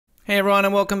Hey everyone,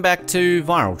 and welcome back to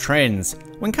Viral Trends.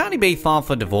 When Cardi B filed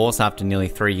for divorce after nearly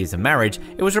 3 years of marriage,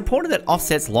 it was reported that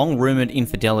Offset's long-rumoured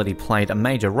infidelity played a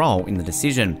major role in the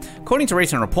decision. According to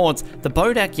recent reports, the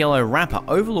Bodak Yellow rapper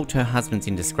overlooked her husband's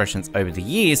indiscretions over the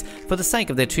years for the sake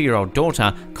of their 2-year-old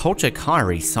daughter, Culture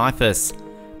Kyrie Cyphers.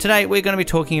 Today, we're going to be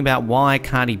talking about why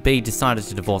Cardi B decided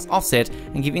to divorce Offset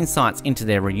and give insights into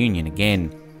their reunion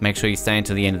again. Make sure you stay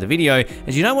until the end of the video,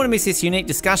 as you don't want to miss this unique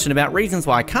discussion about reasons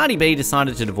why Cardi B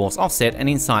decided to divorce Offset and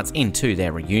insights into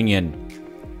their reunion.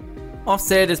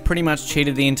 Offset has pretty much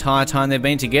cheated the entire time they've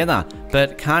been together,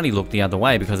 but Cardi looked the other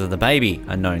way because of the baby,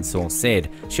 a known source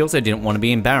said. She also didn't want to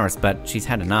be embarrassed, but she's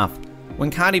had enough. When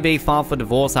Cardi B filed for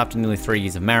divorce after nearly 3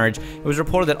 years of marriage, it was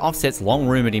reported that Offset's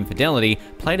long-rumoured infidelity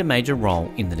played a major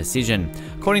role in the decision.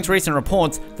 According to recent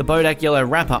reports, the Bodak Yellow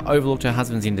rapper overlooked her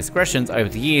husband's indiscretions over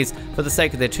the years for the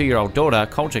sake of their 2-year-old daughter,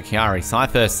 Culture Kyrie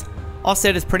Cyphers.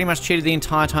 Offset has pretty much cheated the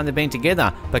entire time they've been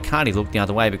together, but Cardi looked the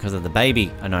other way because of the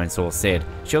baby, a known source said.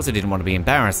 She also didn't want to be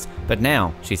embarrassed, but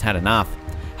now she's had enough.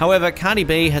 However, Cardi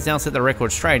B has now set the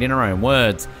record straight in her own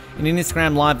words. In an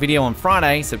Instagram live video on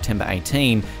Friday, September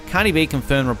 18, Cardi B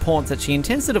confirmed reports that she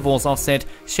intends to divorce Offset,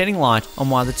 shedding light on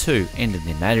why the two ended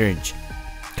their marriage.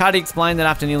 Cardi explained that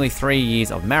after nearly 3 years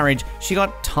of marriage, she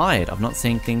got tired of not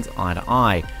seeing things eye to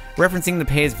eye. Referencing the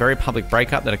pair's very public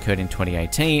breakup that occurred in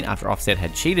 2018 after Offset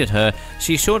had cheated her,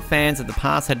 she assured fans that the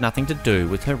past had nothing to do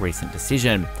with her recent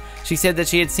decision. She said that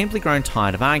she had simply grown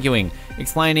tired of arguing,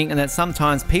 explaining that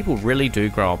sometimes people really do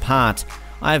grow apart.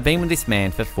 I have been with this man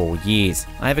for 4 years.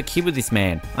 I have a kid with this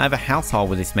man. I have a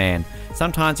household with this man.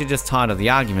 Sometimes you're just tired of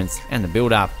the arguments and the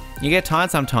build-up. You get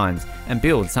tired sometimes, and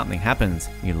something happens.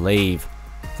 You leave.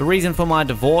 The reason for my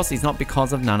divorce is not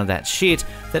because of none of that shit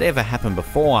that ever happened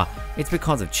before. It's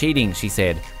because of cheating, she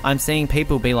said. I'm seeing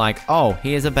people be like, oh,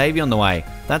 he has a baby on the way.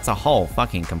 That's a whole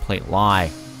fucking complete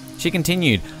lie. She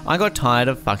continued, I got tired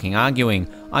of fucking arguing.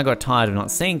 I got tired of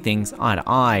not seeing things eye to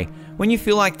eye. When you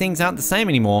feel like things aren't the same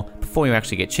anymore before you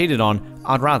actually get cheated on,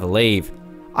 I'd rather leave.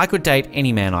 I could date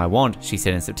any man I want, she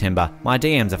said in September. My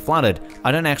DMs are flooded.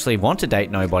 I don't actually want to date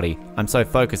nobody. I'm so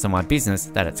focused on my business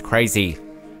that it's crazy.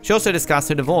 She also discussed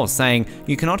her divorce, saying,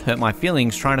 you cannot hurt my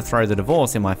feelings trying to throw the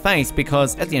divorce in my face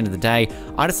because at the end of the day,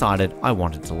 I decided I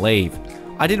wanted to leave.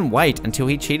 I didn't wait until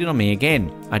he cheated on me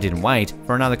again. I didn't wait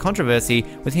for another controversy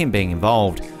with him being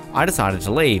involved. I decided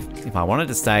to leave. If I wanted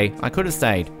to stay, I could have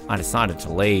stayed. I decided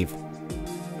to leave.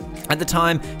 At the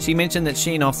time, she mentioned that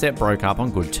she and Offset broke up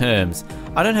on good terms.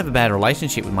 I don't have a bad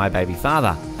relationship with my baby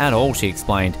father. At all, she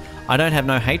explained. I don't have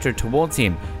no hatred towards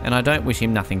him, and I don't wish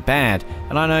him nothing bad,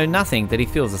 and I know nothing that he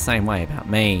feels the same way about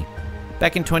me.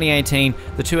 Back in 2018,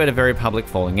 the two had a very public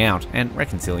falling out and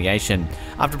reconciliation.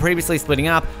 After previously splitting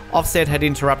up, Offset had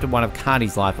interrupted one of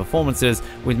Cardi's live performances,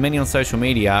 with many on social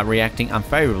media reacting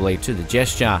unfavourably to the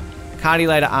gesture. Cardi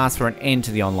later asked for an end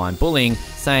to the online bullying,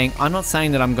 saying, I'm not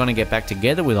saying that I'm going to get back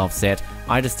together with Offset,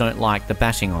 I just don't like the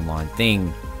bashing online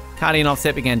thing. Cardi and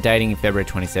Offset began dating in February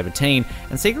 2017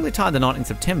 and secretly tied the knot in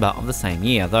September of the same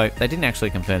year, though they didn't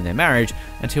actually confirm their marriage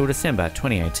until December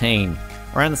 2018.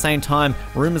 Around the same time,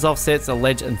 rumours of Offset's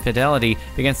alleged infidelity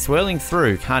began swirling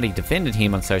through. Cardi defended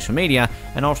him on social media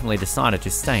and ultimately decided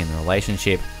to stay in the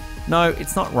relationship. No,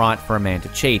 it's not right for a man to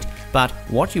cheat, but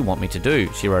what do you want me to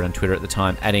do? She wrote on Twitter at the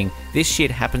time, adding, this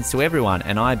shit happens to everyone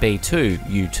and I be too,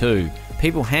 you too.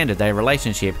 People handed their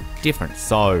relationship different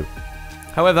so.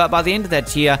 However, by the end of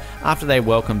that year, after they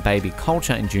welcomed baby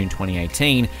Culture in June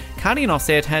 2018, Cardi and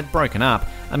Offset had broken up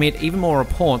amid even more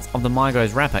reports of the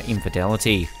Migos rapper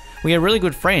infidelity. We are really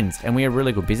good friends and we are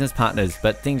really good business partners,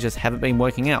 but things just haven't been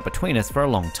working out between us for a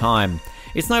long time.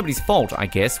 It's nobody's fault, I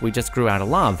guess, we just grew out of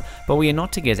love, but we are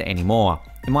not together anymore.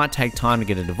 It might take time to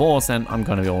get a divorce and I'm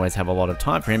going to always have a lot of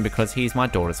time for him because he's my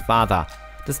daughter's father.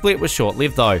 The split was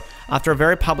short-lived though. After a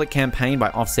very public campaign by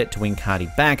Offset to win Cardi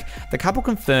back, the couple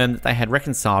confirmed that they had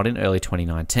reconciled in early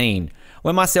 2019.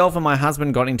 When myself and my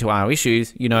husband got into our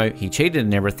issues, you know, he cheated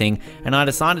and everything, and I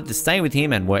decided to stay with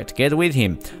him and work together with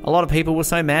him. A lot of people were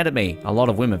so mad at me. A lot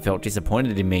of women felt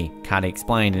disappointed in me, Cardi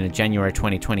explained in a January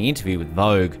 2020 interview with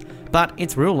Vogue. But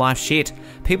it's real life shit.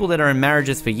 People that are in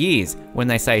marriages for years, when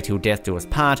they say till death do us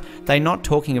part, they're not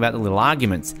talking about the little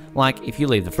arguments, like if you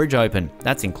leave the fridge open,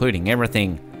 that's including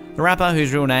everything. The rapper,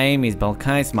 whose real name is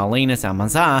Belkais Marlinus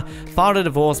Almanzar, filed a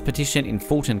divorce petition in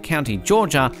Fulton County,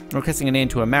 Georgia, requesting an end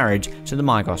to a marriage to the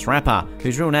Migos rapper,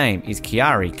 whose real name is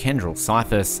Kyrie Kendrell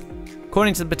Cyphers.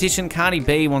 According to the petition, Cardi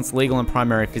B wants legal and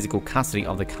primary physical custody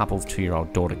of the couple's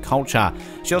 2-year-old daughter, Culture.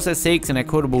 She also seeks an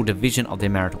equitable division of their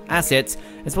marital assets,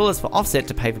 as well as for Offset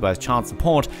to pay for both child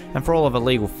support and for all of her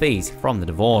legal fees from the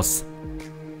divorce.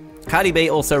 Cardi B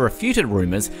also refuted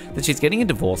rumours that she's getting a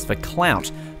divorce for clout,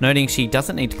 noting she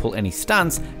doesn't need to pull any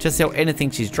stunts to sell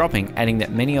anything she's dropping, adding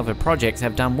that many of her projects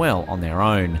have done well on their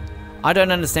own. I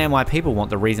don't understand why people want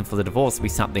the reason for the divorce to be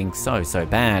something so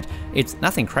bad. It's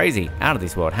nothing crazy, out of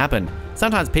this world happened.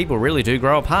 Sometimes people really do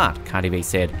grow apart, Cardi B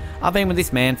said. I've been with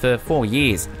this man for 4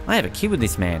 years. I have a kid with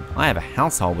this man. I have a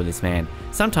household with this man.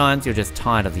 Sometimes you're just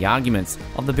tired of the arguments,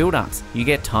 of the build-ups. You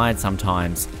get tired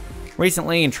sometimes.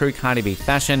 Recently, in true Cardi B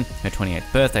fashion, her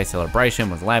 28th birthday celebration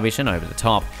was lavish and over the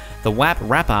top. The WAP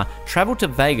rapper travelled to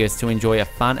Vegas to enjoy a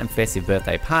fun and festive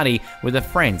birthday party with her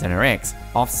friends and her ex,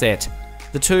 Offset.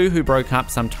 The two, who broke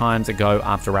up some time ago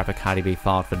after rapper Cardi B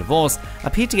filed for divorce,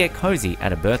 appeared to get cozy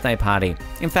at a birthday party.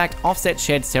 In fact, Offset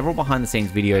shared several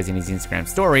behind-the-scenes videos in his Instagram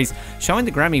stories showing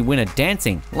the Grammy winner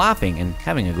dancing, laughing and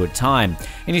having a good time.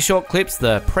 In his short clips,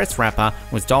 the press rapper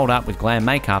was dolled up with glam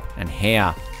makeup and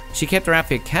hair. She kept her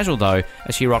outfit casual though,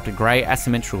 as she rocked a grey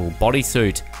asymmetrical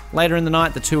bodysuit. Later in the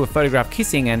night, the two were photographed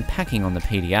kissing and packing on the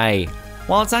PDA.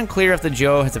 While it's unclear if the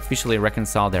duo has officially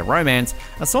reconciled their romance,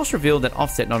 a source revealed that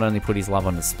Offset not only put his love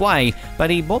on display, but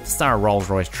he bought the star a Rolls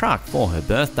Royce truck for her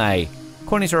birthday.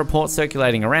 According to reports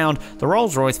circulating around, the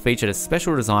Rolls Royce featured a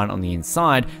special design on the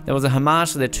inside that was a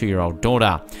homage to their 2-year-old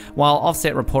daughter, while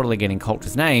Offset reportedly getting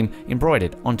Culture's name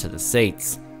embroidered onto the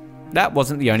seats. That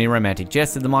wasn't the only romantic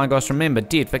gesture the My Gosh Remember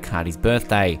did for Cardi's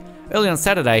birthday. Early on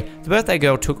Saturday, the birthday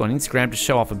girl took on Instagram to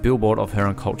show off a billboard of her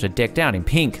and Culture decked out in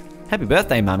pink. Happy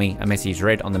birthday, mummy, a message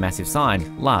read on the massive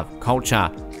sign, Love,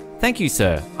 Culture. Thank you,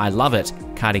 sir, I love it,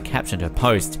 Cardi captioned her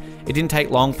post. It didn't take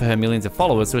long for her millions of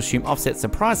followers to assume Offset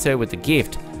surprised her with the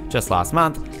gift. Just last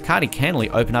month, Cardi candidly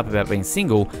opened up about being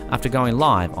single after going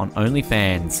live on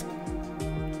OnlyFans.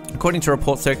 According to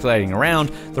reports circulating around,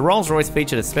 the Rolls Royce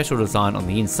featured a special design on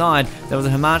the inside that was a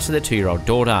homage to their 2-year-old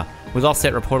daughter, with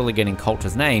Offset reportedly getting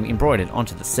Culture's name embroidered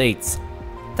onto the seats.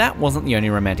 That wasn't the only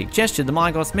romantic gesture the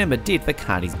My Gosh member did for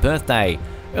Cardi's birthday.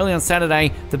 Early on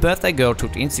Saturday, the birthday girl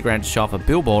took to Instagram to show off a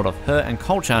billboard of her and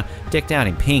Culture decked out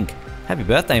in pink. Happy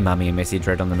birthday, mummy, a message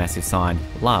read on the massive sign,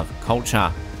 Love,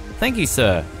 Culture. Thank you,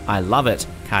 sir, I love it,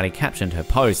 Cardi captioned her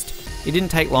post. It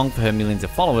didn't take long for her millions of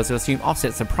followers to assume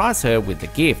Offset surprised her with the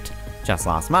gift. Just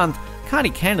last month, Cardi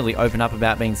candidly opened up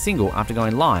about being single after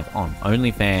going live on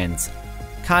OnlyFans.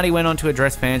 Cardi went on to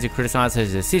address fans who criticised her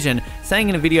decision, saying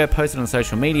in a video posted on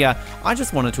social media, I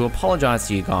just wanted to apologise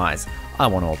to you guys. I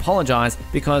want to apologise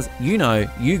because, you know,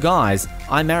 you guys,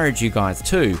 I married you guys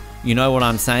too. You know what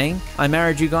I'm saying? I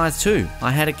married you guys too. I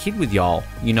had a kid with y'all.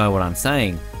 You know what I'm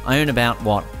saying? I own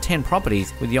about, 10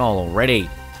 properties with y'all already.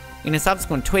 In a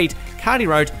subsequent tweet, Cardi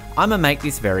wrote, I'ma make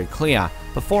this very clear.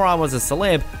 Before I was a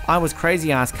celeb, I was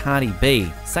crazy ass Cardi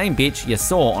B. Same bitch you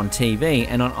saw on TV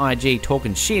and on IG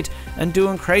talking shit and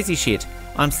doing crazy shit.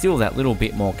 I'm still that little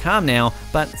bit more calm now,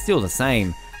 but still the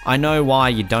same. I know why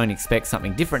you don't expect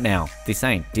something different now. This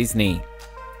ain't Disney.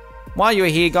 While you're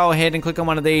here, go ahead and click on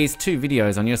one of these 2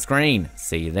 videos on your screen.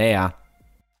 See you there.